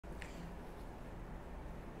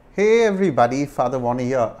Hey everybody, Father Warner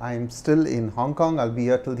here. I'm still in Hong Kong. I'll be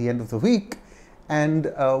here till the end of the week,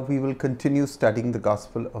 and we will continue studying the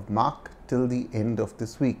Gospel of Mark till the end of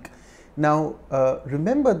this week. Now,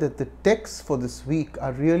 remember that the texts for this week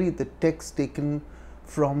are really the texts taken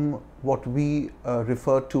from what we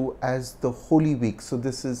refer to as the Holy Week. So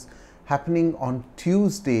this is happening on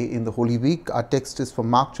Tuesday in the Holy Week. Our text is from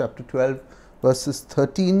Mark chapter 12, verses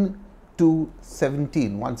 13 to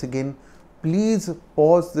 17. Once again, please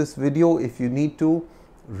pause this video if you need to,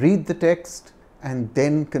 read the text, and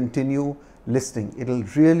then continue listening. It'll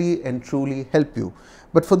really and truly help you.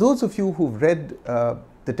 But for those of you who've read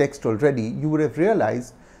the text already, you would have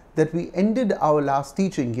realized that we ended our last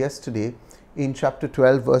teaching yesterday in chapter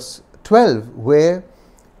 12, verse 12, where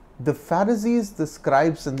the Pharisees, the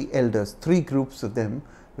scribes, and the elders, three groups of them,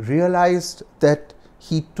 realized that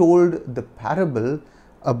he told the parable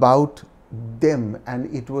about them, and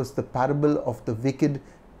it was the parable of the wicked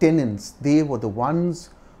tenants. They were the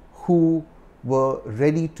ones who were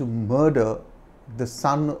ready to murder the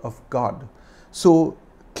Son of God. So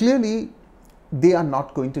clearly they are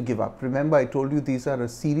not going to give up. Remember, I told you these are a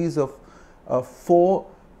series of 4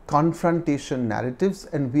 confrontation narratives,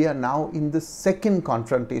 and we are now in the second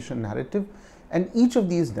confrontation narrative, and each of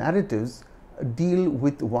these narratives deal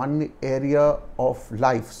with one area of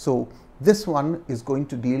life. So this one is going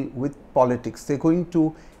to deal with politics. They're going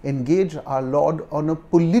to engage our Lord on a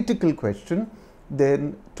political question.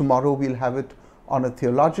 Then tomorrow we'll have it on a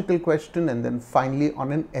theological question, and then finally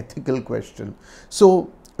on an ethical question.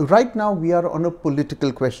 So right now we are on a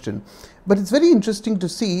political question. But it's very interesting to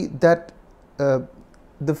see that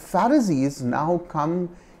the Pharisees now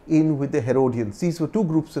come in with the Herodians. These were two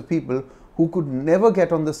groups of people who could never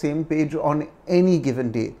get on the same page on any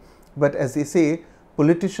given day. But as they say,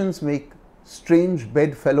 politicians make strange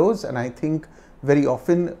bedfellows, and I think very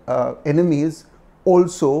often enemies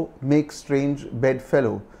also make strange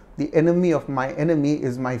bedfellow. The enemy of my enemy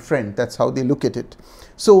is my friend. That's how they look at it.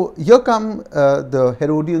 So here come the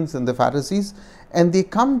Herodians and the Pharisees, and they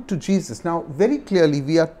come to Jesus. Now, very clearly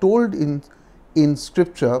we are told in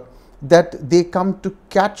scripture that they come to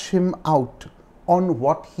catch him out on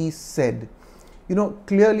what he said. You know,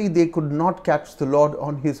 clearly they could not catch the Lord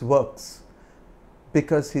on his works,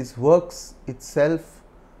 because his works itself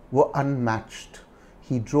were unmatched.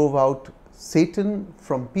 He drove out Satan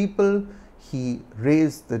from people, he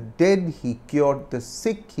raised the dead, he cured the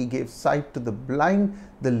sick, he gave sight to the blind.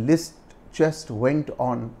 The list just went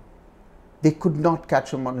on. They could not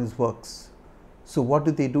catch him on his works. So what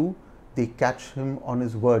do? They catch him on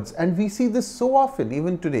his words. And we see this so often,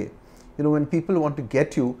 even today. You know, when people want to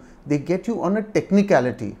get you, they get you on a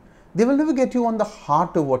technicality. They will never get you on the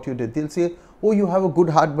heart of what you did. They'll say, oh, you have a good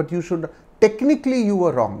heart, but you should, technically you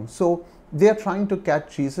were wrong. So they are trying to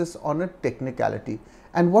catch Jesus on a technicality.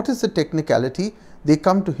 And what is the technicality? They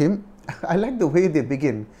come to him. I like the way they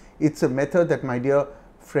begin. It's a method that my dear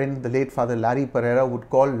friend, the late Father Larry Pereira, would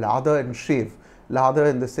call lather and shave. Lather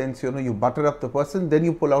in the sense, you know, you butter up the person, then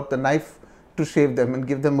you pull out the knife to shave them and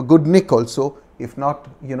give them a good nick also. If not,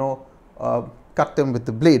 you know, cut them with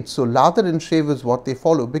the blade. So lather and shave is what they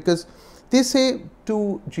follow, because they say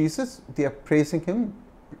to Jesus, they are praising him,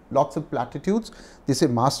 lots of platitudes. They say,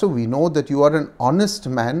 Master, we know that you are an honest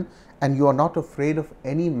man and you are not afraid of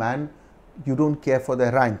any man. You don't care for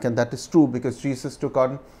their rank. And that is true, because Jesus took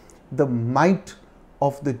on the might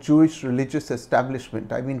of the Jewish religious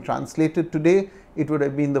establishment. I mean, translated today, it would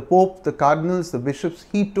have been the Pope, the cardinals, the bishops.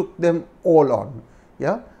 He took them all on.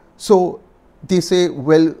 Yeah. So they say,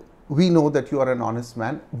 well, we know that you are an honest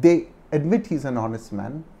man. They admit he's an honest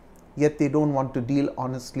man, yet they don't want to deal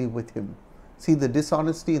honestly with him. See the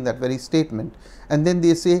dishonesty in that very statement. And then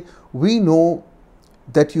they say, we know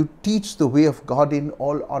that you teach the way of God in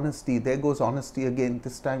all honesty. There goes honesty again,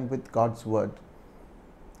 this time with God's word.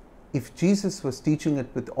 If Jesus was teaching it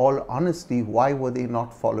with all honesty, why were they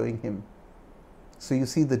not following him? So you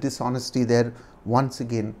see the dishonesty there once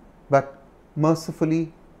again. But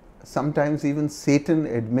mercifully, sometimes even Satan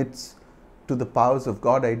admits to the powers of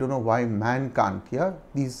God. I don't know why man can't. Yeah,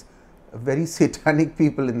 these very satanic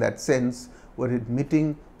people in that sense were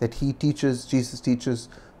admitting that Jesus teaches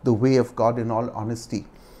the way of God in all honesty.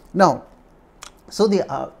 Now, so they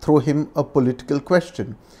throw him a political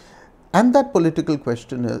question. And that political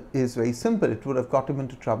question is very simple. It would have got him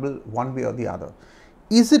into trouble one way or the other.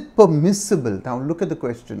 Is it permissible? Now look at the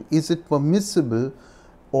question. Is it permissible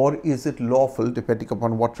or is it lawful, depending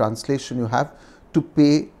upon what translation you have, to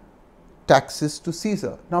pay taxes to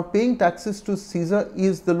Caesar? Now, paying taxes to Caesar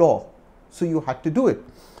is the law, so you had to do it.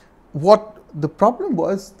 What the problem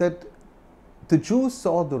was that the Jews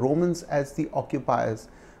saw the Romans as the occupiers.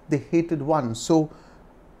 They hated one. So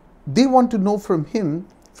they want to know from him,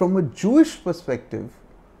 from a Jewish perspective,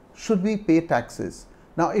 should we pay taxes?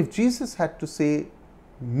 Now, if Jesus had to say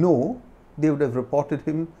no, they would have reported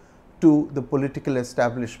him to the political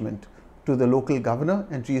establishment, to the local governor,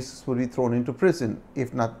 and Jesus would be thrown into prison,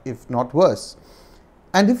 if not worse.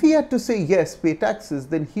 And if he had to say yes, pay taxes,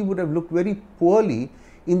 then he would have looked very poorly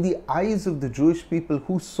in the eyes of the Jewish people,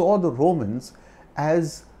 who saw the Romans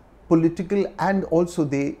as political, and also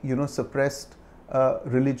they, suppressed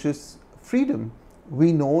religious freedom.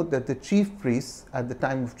 We know that the chief priest at the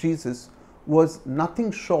time of Jesus was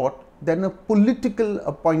nothing short than a political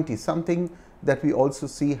appointee, something that we also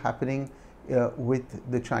see happening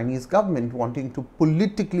with the Chinese government wanting to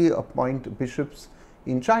politically appoint bishops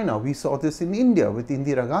in China. We saw this in India with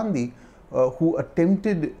Indira Gandhi, who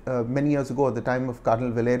attempted many years ago at the time of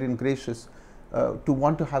Cardinal Valerian Gracious to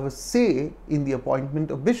want to have a say in the appointment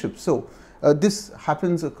of bishops. So this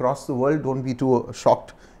happens across the world. Don't be too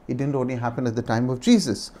shocked. It didn't only happen at the time of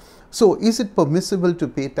Jesus. So is it permissible to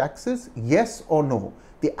pay taxes? Yes or no?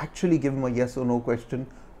 They actually give him a yes or no question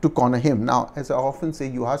to corner him. Now, as I often say,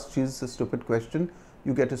 you ask Jesus a stupid question,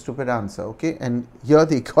 you get a stupid answer, okay? And here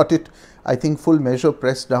they got it, I think, full measure,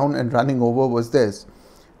 pressed down and running over was theirs.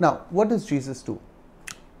 Now, what does Jesus do?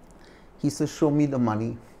 He says, show me the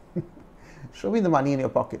money. Show me the money in your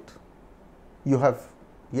pocket. You have,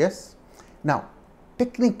 yes? Now,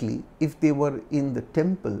 technically, if they were in the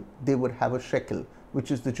temple, they would have a shekel, which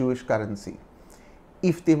is the Jewish currency.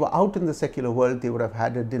 If they were out in the secular world, they would have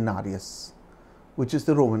had a denarius, which is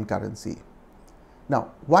the Roman currency.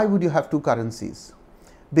 Now, why would you have two currencies?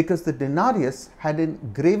 Because the denarius had a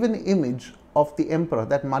graven image of the emperor.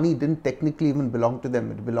 That money didn't technically even belong to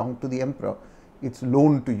them, it belonged to the emperor. It's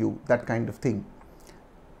loaned to you, that kind of thing.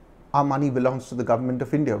 Our money belongs to the government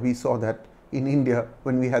of India. We saw that in India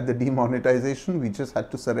when we had the demonetization. We just had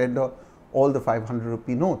to surrender all the 500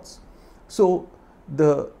 rupee notes. So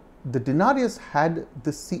the denarius had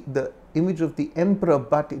the image of the emperor,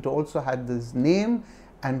 but it also had this name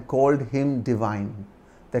and called him divine,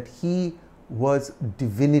 that he was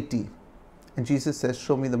divinity. And Jesus says,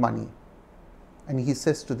 show me the money. And he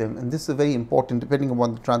says to them, and this is very important depending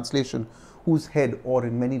upon the translation, whose head, or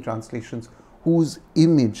in many translations, whose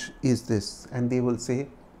image is this? And they will say,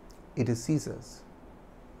 it is Caesar's.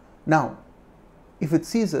 Now, if it's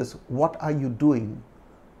Caesar's, what are you doing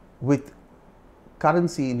with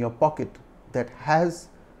currency in your pocket that has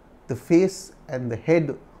the face and the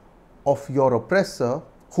head of your oppressor,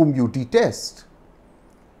 whom you detest,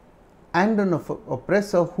 and an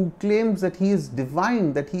oppressor who claims that he is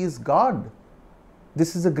divine, that he is God?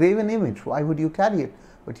 This is a graven image. Why would you carry it?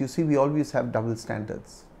 But you see, we always have double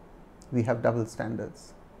standards. We have double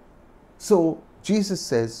standards. So Jesus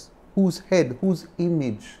says, whose head, whose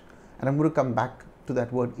image, and I'm going to come back to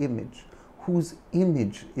that word image, whose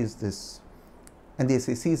image is this? And they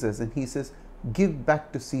say Caesar's, and he says, give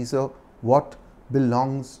back to Caesar what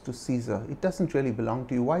belongs to Caesar. It doesn't really belong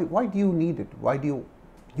to you. Why do you need it? Why do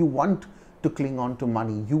you want to cling on to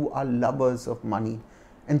money? You are lovers of money.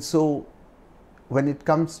 And so when it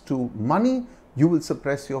comes to money, you will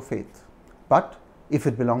suppress your faith. But if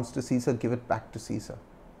it belongs to Caesar, give it back to Caesar.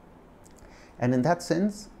 And in that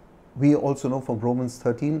sense, we also know from Romans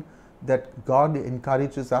 13 that God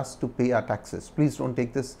encourages us to pay our taxes. Please don't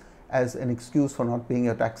take this as an excuse for not paying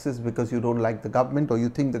your taxes because you don't like the government or you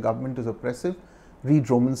think the government is oppressive. Read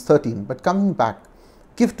Romans 13. But coming back,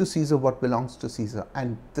 give to Caesar what belongs to Caesar.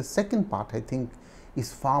 And the second part, I think,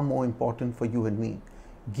 is far more important for you and me.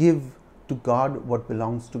 Give to God what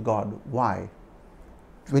belongs to God. Why?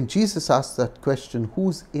 When Jesus asked that question,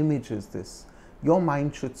 whose image is this? Your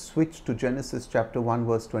mind should switch to Genesis chapter 1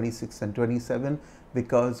 verse 26 and 27,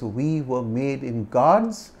 because we were made in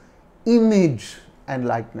God's image and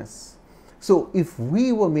likeness. So if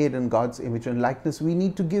we were made in God's image and likeness, we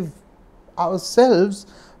need to give ourselves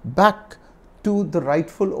back to the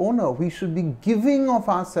rightful owner. We should be giving of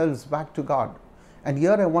ourselves back to God. And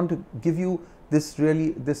here I want to give you this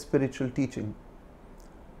spiritual teaching.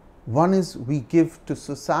 One is, we give to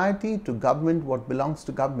society, to government, what belongs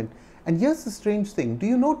to government. And here's the strange thing. Do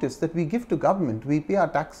you notice that we give to government, we pay our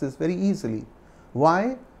taxes very easily?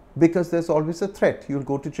 Why? Because there's always a threat. You'll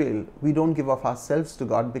go to jail. We don't give of ourselves to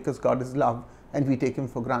God because God is love and we take him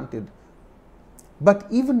for granted. But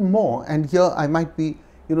even more, and here I might be,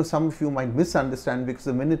 some of you might misunderstand, because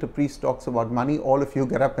the minute a priest talks about money, all of you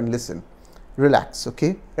get up and listen. Relax,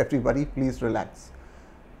 okay? Everybody, please relax.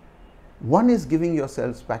 One is giving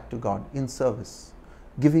yourselves back to God in service.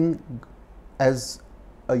 Giving, as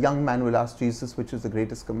a young man will ask Jesus, which is the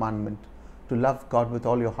greatest commandment, to love God with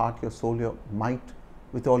all your heart, your soul, your might,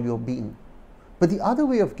 with all your being. But the other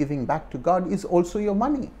way of giving back to God is also your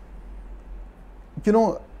money. You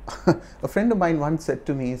know, a friend of mine once said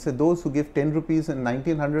to me, he said, those who give 10 rupees in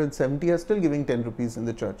 1970 are still giving 10 rupees in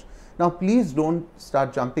the church. Now, please don't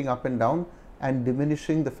start jumping up and down and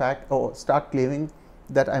diminishing the fact, or start claiming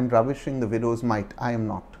that I'm rubbishing the widow's mite. I am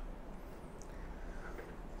not.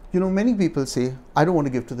 You know, many people say, I don't want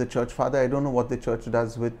to give to the church, Father. I don't know what the church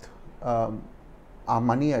does with our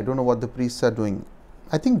money. I don't know what the priests are doing.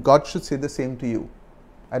 I think God should say the same to you.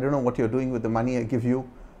 I don't know what you're doing with the money I give you.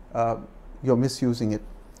 You're misusing it.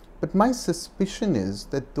 But my suspicion is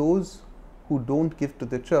that those who don't give to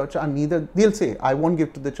the church are neither, they'll say, I won't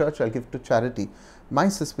give to the church, I'll give to charity. My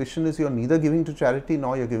suspicion is you're neither giving to charity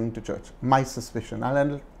nor you're giving to church. My suspicion.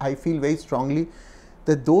 And I feel very strongly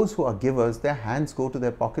that those who are givers, their hands go to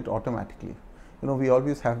their pocket automatically. You know, we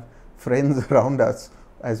always have friends around us,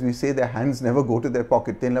 as we say, their hands never go to their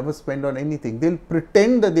pocket. They never spend on anything. They'll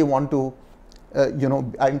pretend that they want to, you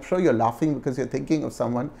know, I'm sure you're laughing because you're thinking of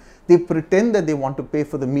someone. They pretend that they want to pay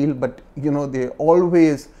for the meal, but, you know, they're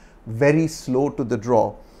always very slow to the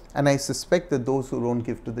draw. And I suspect that those who don't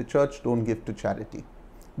give to the church don't give to charity.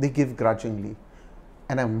 They give grudgingly.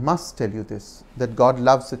 And I must tell you this, that God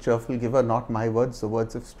loves a cheerful giver, not my words, the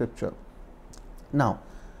words of Scripture. Now,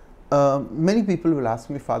 many people will ask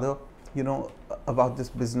me, Father, you know, about this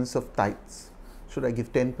business of tithes. Should I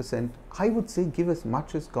give 10%? I would say give as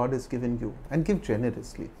much as God has given you and give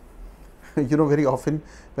generously. You know, very often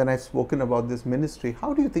when I've spoken about this ministry,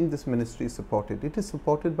 how do you think this ministry is supported? It is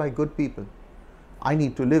supported by good people. I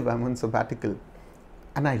need to live. I'm on sabbatical.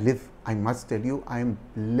 And I live. I must tell you, I am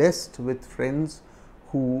blessed with friends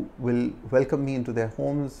who will welcome me into their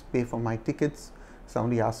homes, pay for my tickets.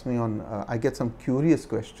 Somebody asked me I get some curious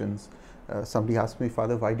questions. Somebody asked me,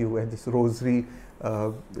 Father, why do you wear this rosary?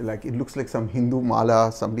 Like it looks like some Hindu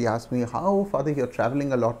mala. Somebody asked me, how, Father, you're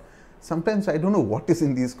traveling a lot. Sometimes I don't know what is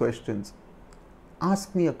in these questions.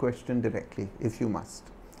 Ask me a question directly if you must.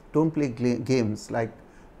 Don't play games like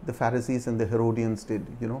the Pharisees and the Herodians did,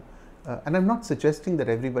 you know. And I'm not suggesting that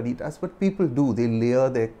everybody does, but people do. They layer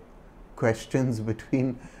their questions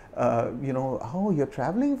between, you know, oh, you're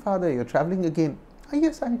traveling, Father, you're traveling again. Ah,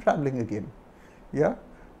 yes, I'm traveling again. Yeah.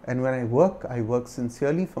 And when I work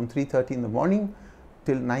sincerely from 3:30 in the morning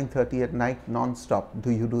till 9:30 at night non-stop.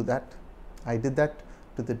 Do you do that? I did that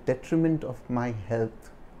to the detriment of my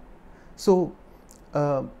health. So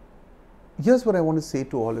here's what I want to say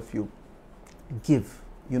to all of you. Give.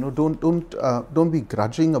 You know, don't be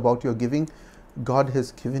grudging about your giving. God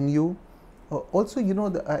has given you. Also, you know,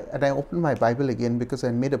 and I opened my Bible again because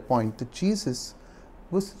I made a point that Jesus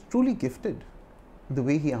was truly gifted the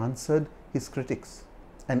way he answered his critics.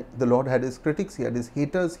 And the Lord had his critics, he had his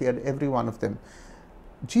haters, he had every one of them.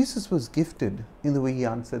 Jesus was gifted in the way he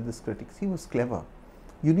answered his critics. He was clever.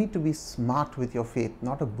 You need to be smart with your faith,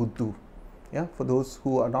 not a buddhu. Yeah, for those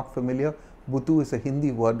who are not familiar, buddhu is a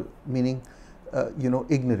Hindi word meaning, you know,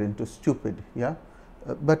 ignorant or stupid. Yeah.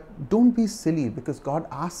 But don't be silly, because God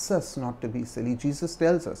asks us not to be silly. Jesus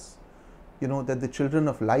tells us, you know, that the children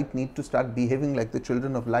of light need to start behaving like the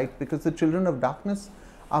children of light, because the children of darkness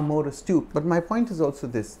are more astute. But my point is also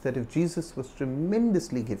this, that if Jesus was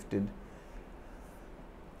tremendously gifted,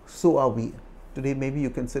 so are we. Today maybe you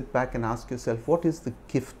can sit back and ask yourself, what is the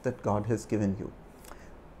gift that God has given you?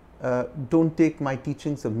 Don't take my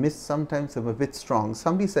teachings amiss. Sometimes I'm a bit strong.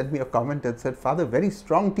 Somebody sent me a comment and said, Father, very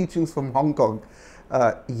strong teachings from Hong Kong.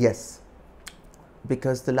 Yes,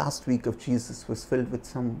 because the last week of Jesus was filled with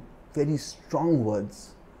some very strong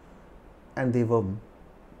words, and they were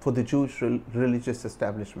for the Jewish religious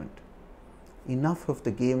establishment. Enough of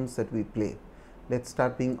the games that we play. Let's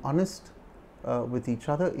start being honest with each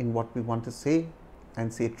other in what we want to say,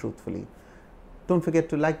 and say truthfully. Don't forget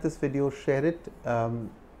to like this video, share it,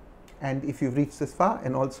 and if you've reached this far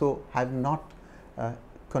and also have not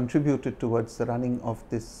contributed towards the running of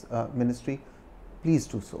this ministry, please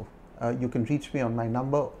do so. You can reach me on my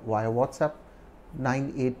number via WhatsApp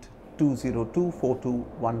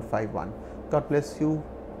 9820242151. God bless you,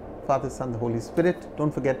 Father, Son, the Holy Spirit.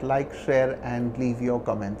 Don't forget, like, share and leave your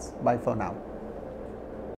comments. Bye for now.